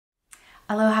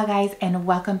Aloha guys, and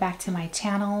welcome back to my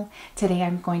channel. Today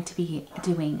I'm going to be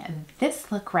doing this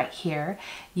look right here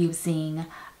using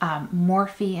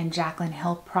Morphe and Jaclyn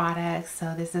Hill products.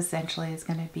 So this essentially is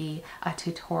going to be a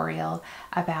tutorial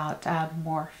about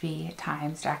Morphe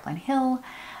times Jaclyn Hill.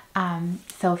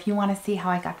 So if you want to see how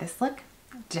I got this look,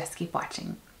 just keep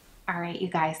watching. Alright you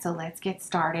guys, so let's get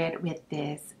started with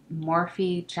this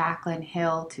Morphe Jaclyn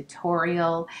Hill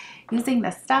tutorial using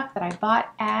the stuff that I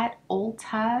bought at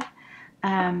Ulta.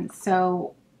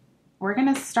 So we're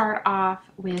going to start off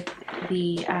with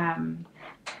the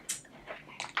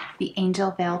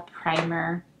Angel Veil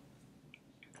primer,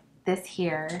 this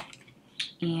here,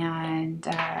 and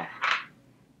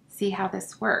see how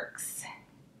this works.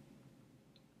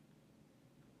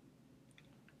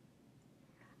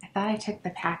 I thought I took the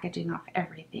packaging off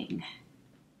everything.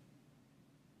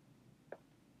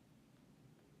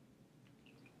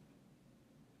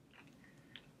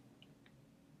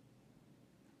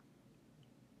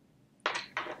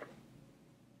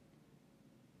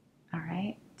 All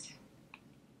right,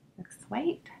 looks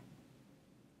white.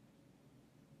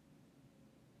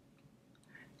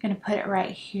 I'm gonna put it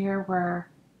right here where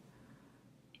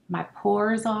my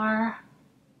pores are.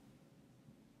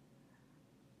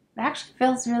 It actually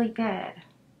feels really good.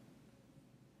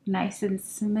 Nice and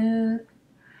smooth.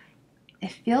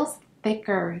 It feels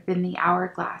thicker than the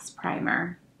Hourglass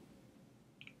primer.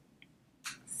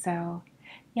 So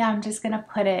yeah, I'm just gonna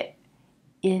put it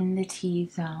in the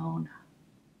T-zone.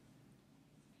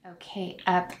 Okay,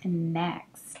 up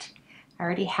next, I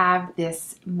already have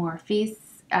this Morphe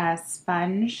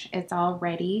sponge. It's all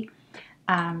ready.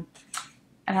 I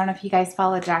don't know if you guys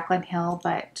follow Jaclyn Hill,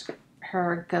 but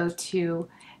her go-to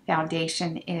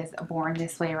foundation is Born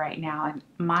This Way right now, and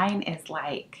mine is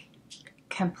like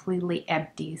completely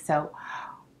empty. So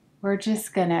we're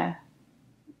just gonna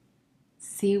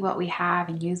see what we have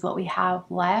and use what we have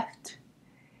left,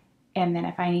 and then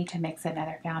if I need to mix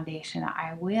another foundation,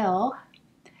 I will.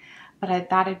 But I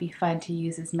thought it'd be fun to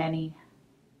use as many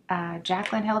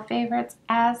Jaclyn Hill favorites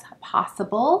as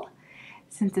possible,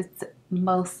 since it's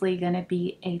mostly going to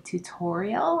be a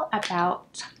tutorial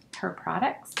about her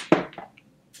products.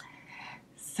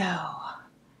 So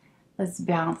let's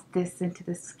bounce this into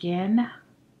the skin.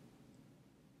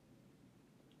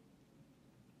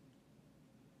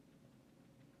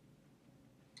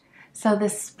 So the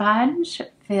sponge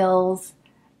feels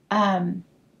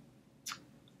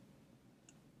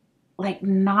like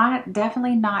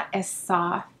definitely not as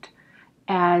soft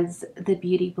as the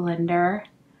Beauty Blender,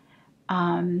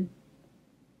 but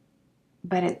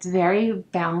it's very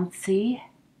bouncy.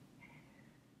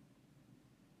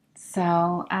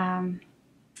 So I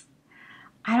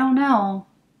don't know,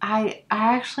 I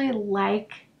actually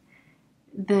like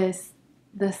the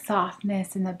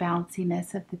softness and the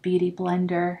bounciness of the Beauty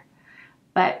Blender,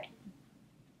 but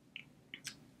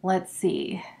let's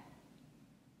see.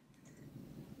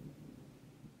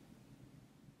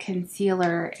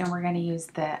 Concealer, and we're going to use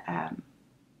the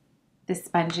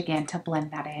sponge again to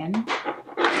blend that in,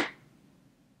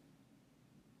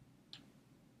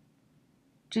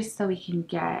 just so we can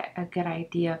get a good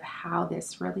idea of how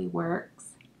this really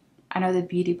works. I know the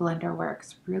Beauty Blender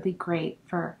works really great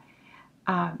for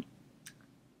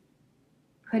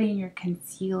putting your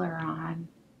concealer on.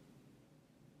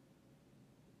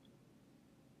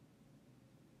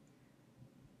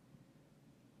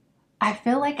 I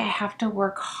feel like I have to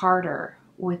work harder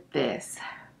with this,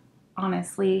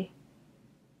 honestly.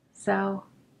 So,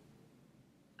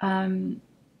 I'm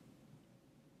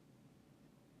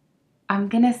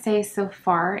gonna say so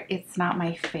far it's not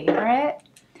my favorite.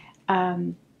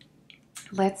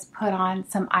 Let's put on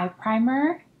some eye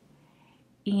primer,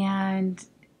 and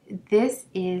this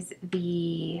is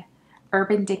the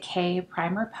Urban Decay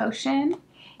Primer Potion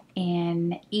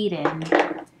in Eden.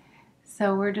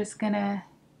 So we're just gonna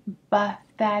buff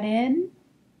that in.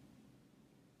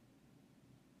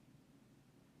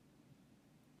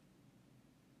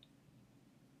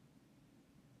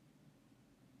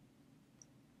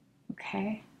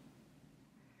 Okay.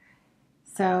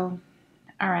 So,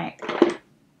 all right.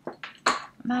 I'm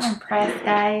not impressed,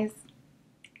 guys.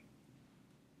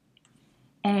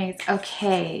 Anyways,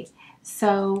 okay.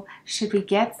 So, should we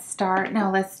get started?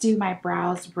 No, let's do my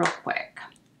brows real quick.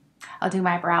 I'll do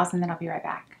my brows and then I'll be right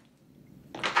back.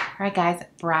 Alright guys,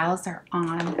 brows are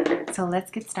on, so let's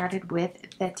get started with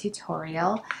the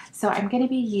tutorial. So I'm going to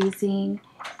be using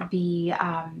the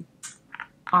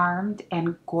Armed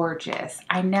and Gorgeous.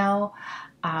 I know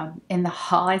in the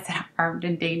haul I said Armed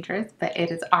and Dangerous, but it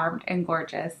is Armed and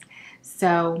Gorgeous.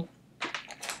 So,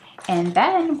 and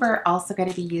then we're also going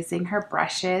to be using her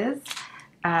brushes.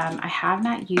 I have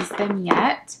not used them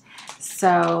yet,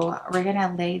 So we're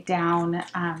gonna lay down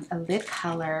a lid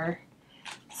color.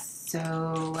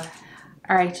 So,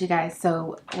 all right, you guys,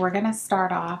 so we're gonna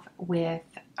start off with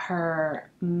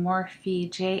her Morphe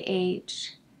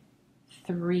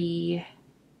JH3.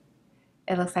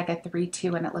 It looks like a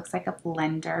 3-2 and it looks like a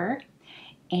blender.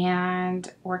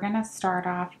 And we're gonna start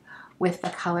off with the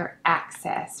color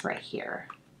Access right here.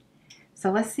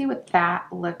 So let's see what that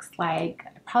looks like.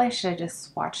 I probably should have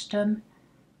just swatched them,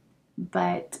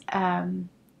 but oh,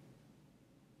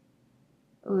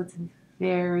 it's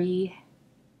very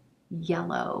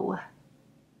yellow.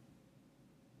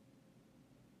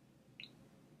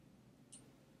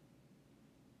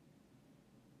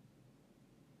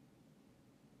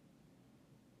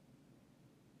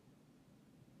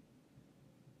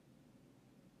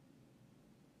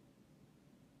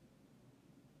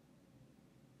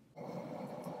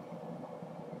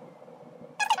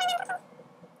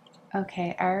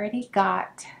 Okay, I already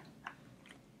got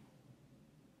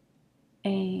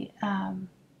a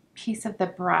piece of the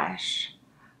brush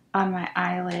on my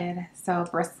eyelid, so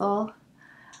bristle.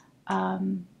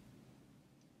 And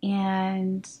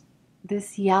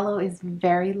this yellow is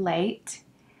very light.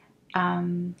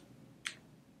 Not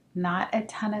a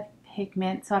ton of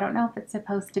pigment, so I don't know if it's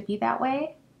supposed to be that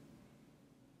way.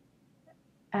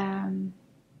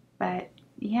 But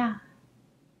yeah.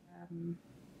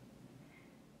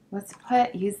 Let's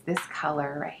use this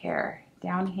color right here,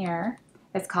 down here.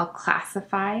 It's called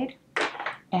Classified.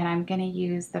 And I'm gonna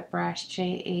use the brush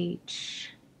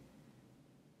JH,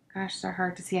 gosh, they're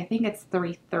hard to see. I think it's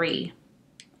 3-3.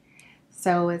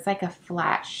 So it's like a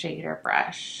flat shader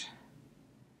brush.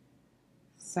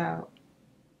 So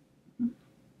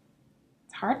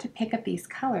it's hard to pick up these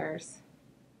colors.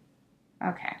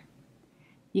 Okay,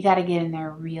 you gotta get in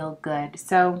there real good.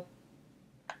 So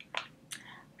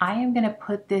I am gonna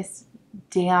put this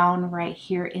down right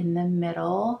here in the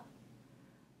middle.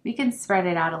 We can spread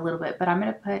it out a little bit, but I'm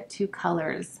gonna put two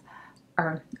colors,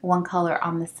 or one color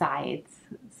on the sides.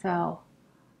 So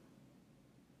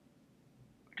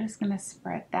we're just gonna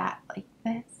spread that like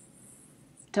this.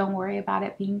 Don't worry about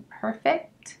it being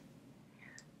perfect.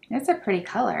 It's a pretty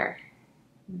color,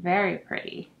 very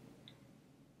pretty.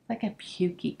 It's like a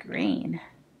pukey green.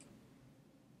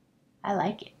 I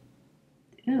like it.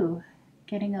 Ooh,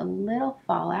 getting a little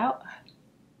fallout.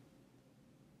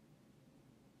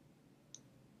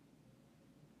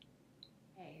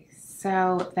 Okay,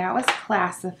 so that was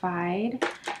Classified.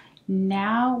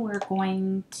 Now we're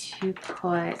going to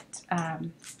put,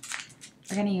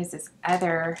 we're going to use this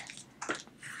other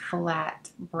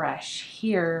flat brush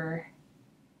here.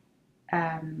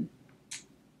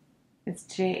 It's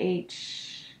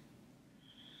JH,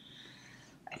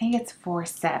 I think it's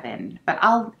 4-7, but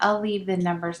I'll leave the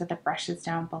numbers of the brushes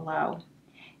down below.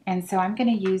 And so I'm going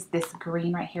to use this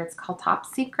green right here. It's called Top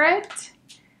Secret.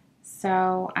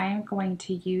 So I'm going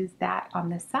to use that on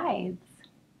the sides.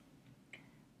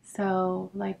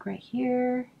 So like right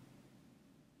here.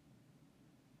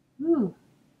 Ooh,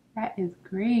 that is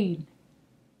green.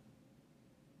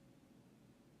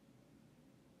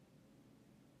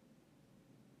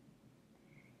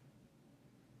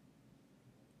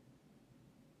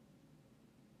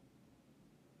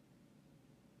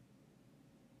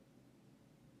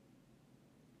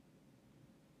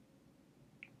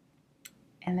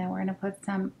 And then we're going to put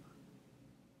some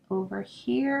over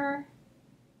here,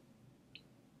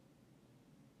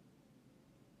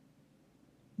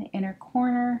 the inner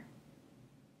corner.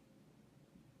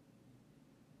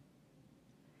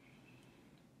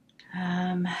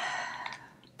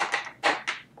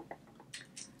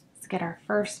 Let's get our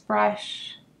first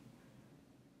brush,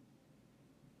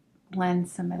 blend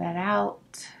some of that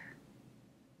out.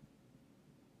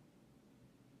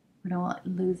 We don't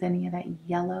lose any of that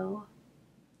yellow.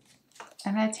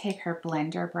 I'm going to take her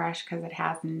blender brush because it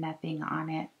has nothing on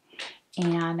it,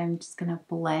 and I'm just going to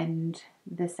blend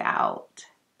this out.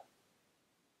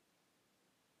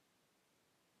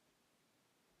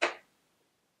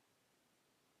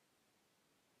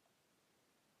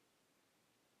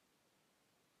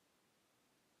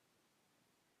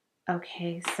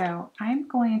 Okay, so I'm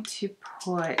going to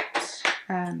put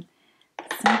some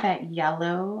of that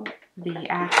yellow, the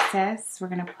Access, we're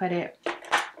going to put it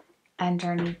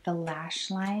underneath the lash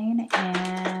line.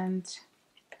 And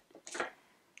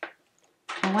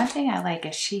one thing I like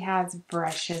is she has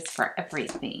brushes for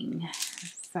everything.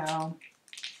 So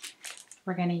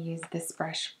we're going to use this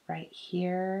brush right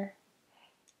here.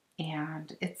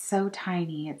 And it's so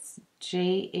tiny. It's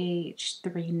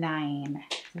JH39.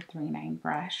 It's a 39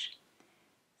 brush.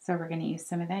 So we're going to use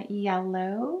some of that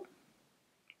yellow.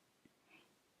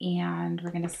 And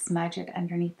we're going to smudge it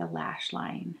underneath the lash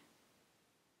line.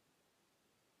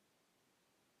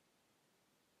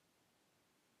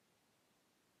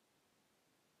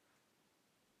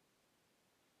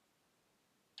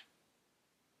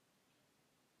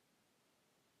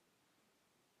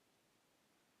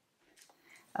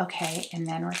 Okay, and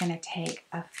then we're going to take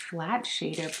a flat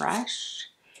shader brush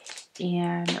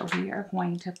and we are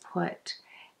going to put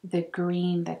the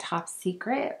green, the Top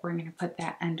Secret, we're going to put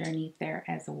that underneath there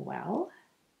as well.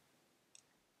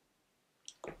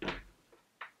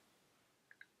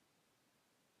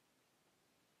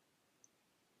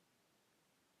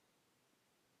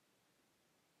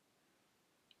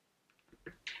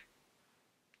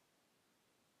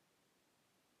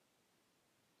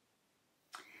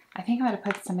 I think I'm going to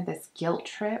put some of this Guilt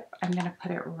Trip. I'm going to put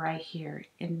it right here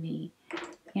in the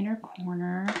inner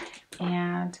corner,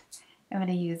 and I'm going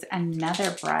to use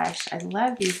another brush. I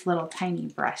love these little tiny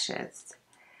brushes.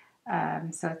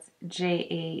 So it's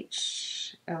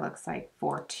JH, it looks like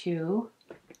 42.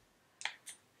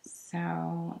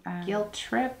 So Guilt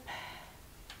Trip,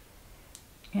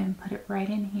 and put it right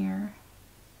in here.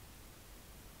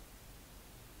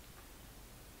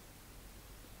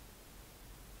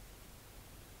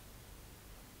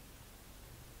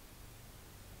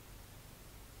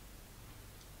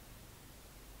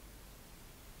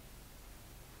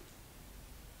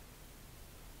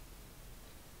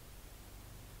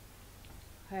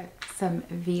 Put some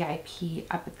VIP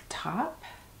up at the top.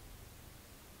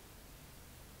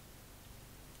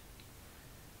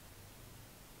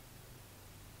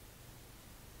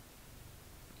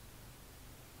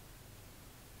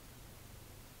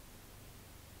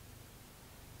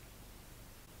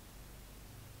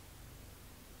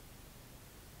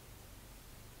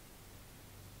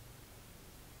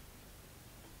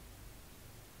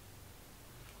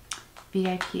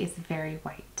 VIP is very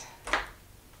white.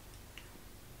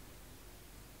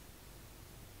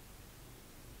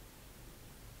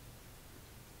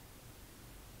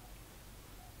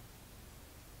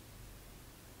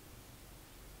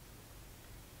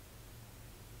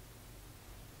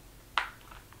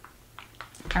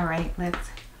 All right, let's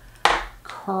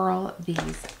curl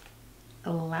these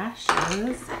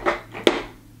lashes.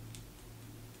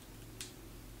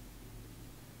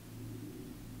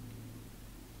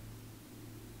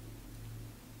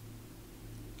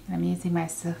 I'm using my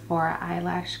Sephora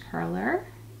eyelash curler.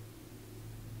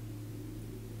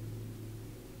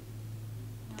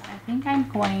 I think I'm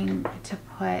going to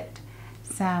put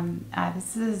some,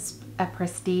 this is a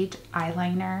Prestige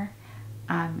eyeliner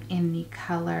in the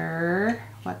color,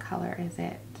 what color is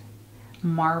it?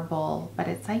 Marble, but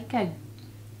it's like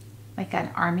an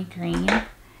army green.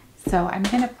 So I'm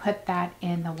going to put that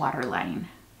in the waterline.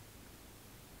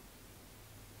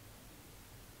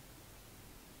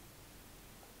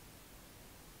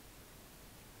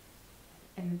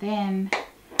 And then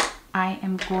I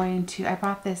am going to, I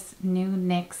bought this new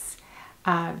NYX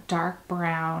dark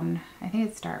brown, I think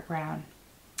it's dark brown.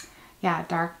 Yeah,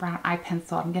 dark brown eye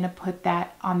pencil. I'm going to put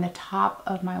that on the top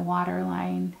of my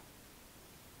waterline.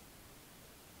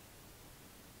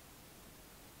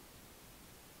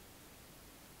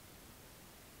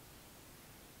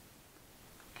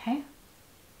 Okay.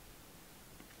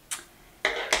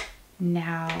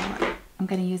 Now I'm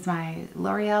going to use my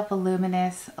L'Oreal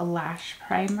Voluminous Lash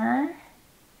Primer.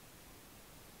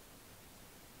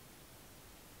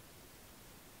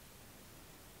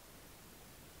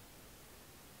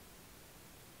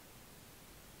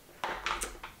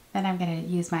 Then I'm going to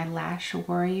use my Lash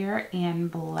Warrior in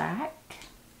black.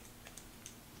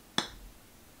 If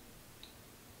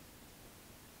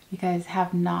you guys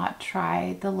have not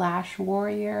tried the Lash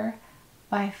Warrior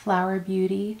by Flower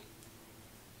Beauty,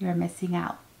 you're missing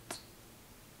out.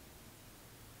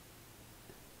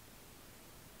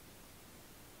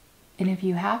 And if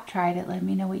you have tried it, let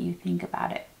me know what you think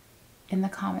about it in the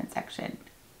comment section.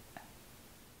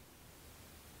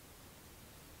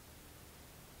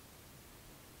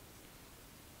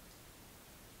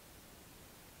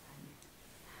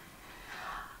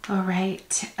 All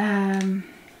right, I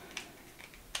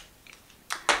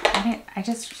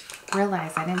just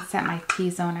realized I didn't set my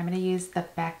T-zone. I'm going to use the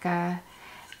Becca,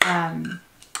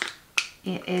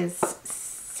 it is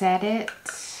Set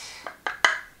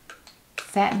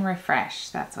and Refresh,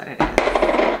 that's what it is.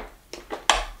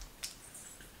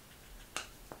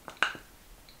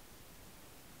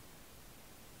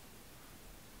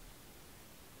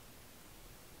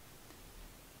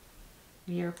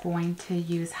 We are going to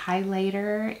use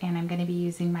highlighter, and I'm going to be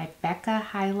using my Becca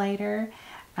highlighter.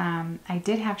 I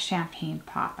did have Champagne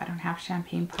Pop. I don't have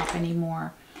Champagne Pop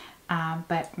anymore,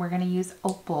 but we're going to use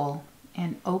Opal,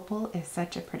 and Opal is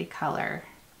such a pretty color.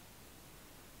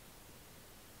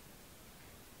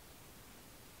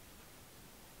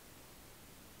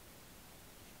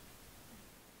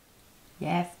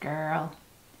 Yes, girl.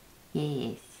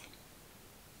 Yes.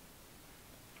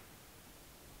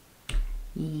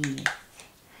 Yes.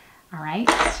 All right,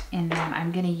 and then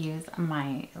I'm gonna use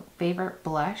my favorite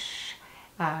blush.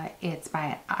 It's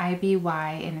by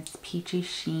IBY and it's Peachy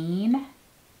Sheen.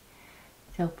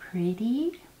 So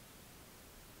pretty.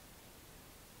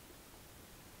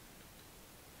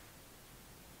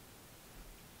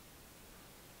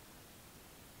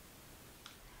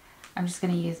 I'm just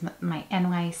gonna use my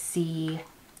NYC.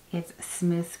 It's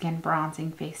Smooth Skin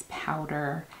Bronzing Face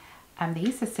Powder. They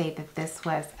used to say that this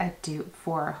was a dupe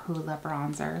for Hoola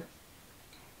bronzer.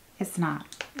 It's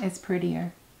not. It's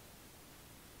prettier.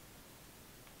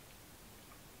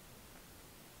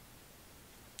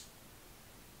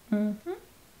 So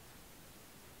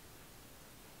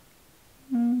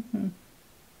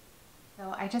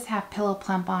I just have Pillow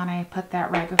Plump on. I put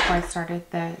that right before I started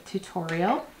the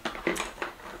tutorial.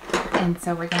 And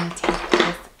so we're going to take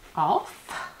this off.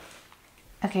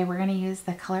 Okay, we're going to use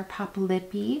the ColourPop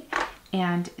Lippy.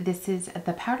 And this is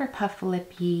the Powder Puff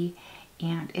Lippy.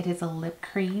 And it is a lip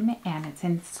cream. And it's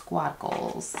in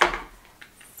squaggles.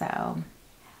 So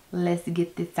let's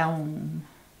get this on.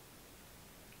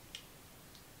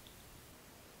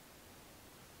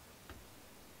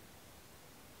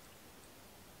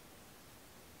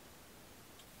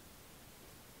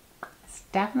 This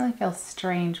definitely feels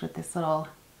strange with this little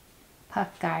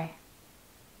puff guy.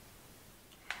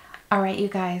 All right, you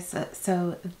guys,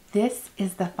 so this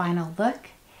is the final look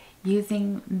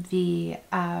using the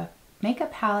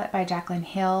makeup palette by Jaclyn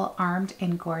Hill, Armed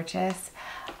and Gorgeous.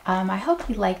 I hope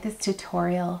you like this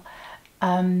tutorial.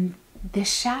 The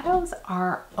shadows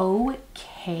are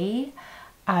okay.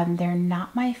 They're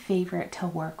not my favorite to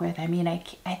work with. I mean, I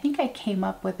think I came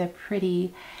up with a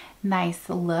pretty nice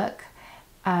look.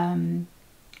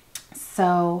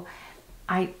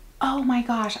 Oh my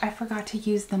gosh, I forgot to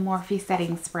use the Morphe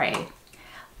setting spray.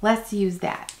 Let's use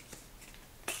that.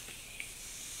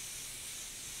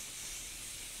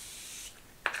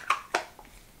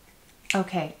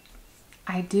 Okay,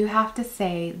 I do have to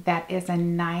say that is a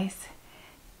nice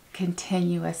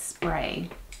continuous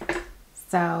spray.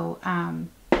 So,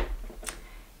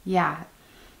 yeah,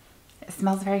 it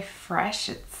smells very fresh.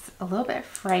 It's a little bit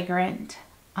fragrant,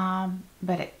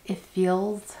 but it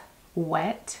feels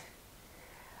wet.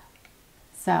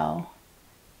 So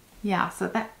yeah,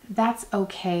 so that's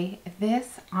okay.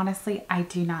 This, honestly, I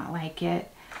do not like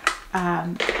it.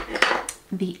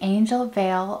 The Angel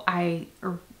Veil, I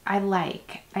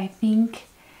like. I think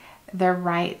they're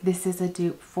right. This is a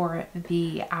dupe for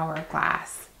the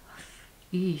Hourglass.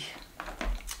 Eesh.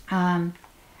 I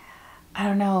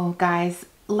don't know, guys.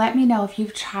 Let me know if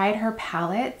you've tried her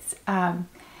palettes.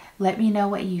 Let me know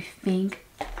what you think.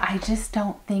 I just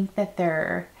don't think that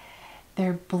they're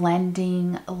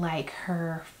blending like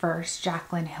her first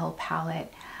Jaclyn Hill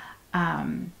palette.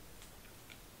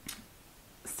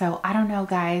 So I don't know,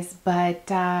 guys,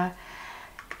 but yeah,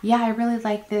 I really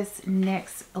like this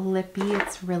NYX Lippy.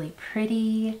 It's really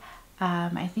pretty.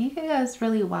 I think it goes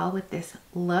really well with this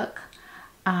look.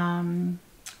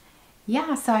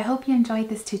 Yeah, so I hope you enjoyed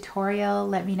this tutorial.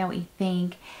 Let me know what you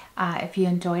think. If you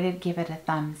enjoyed it, give it a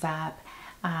thumbs up.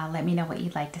 Let me know what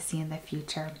you'd like to see in the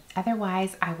future.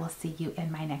 Otherwise, I will see you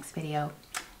in my next video.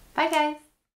 Bye, guys.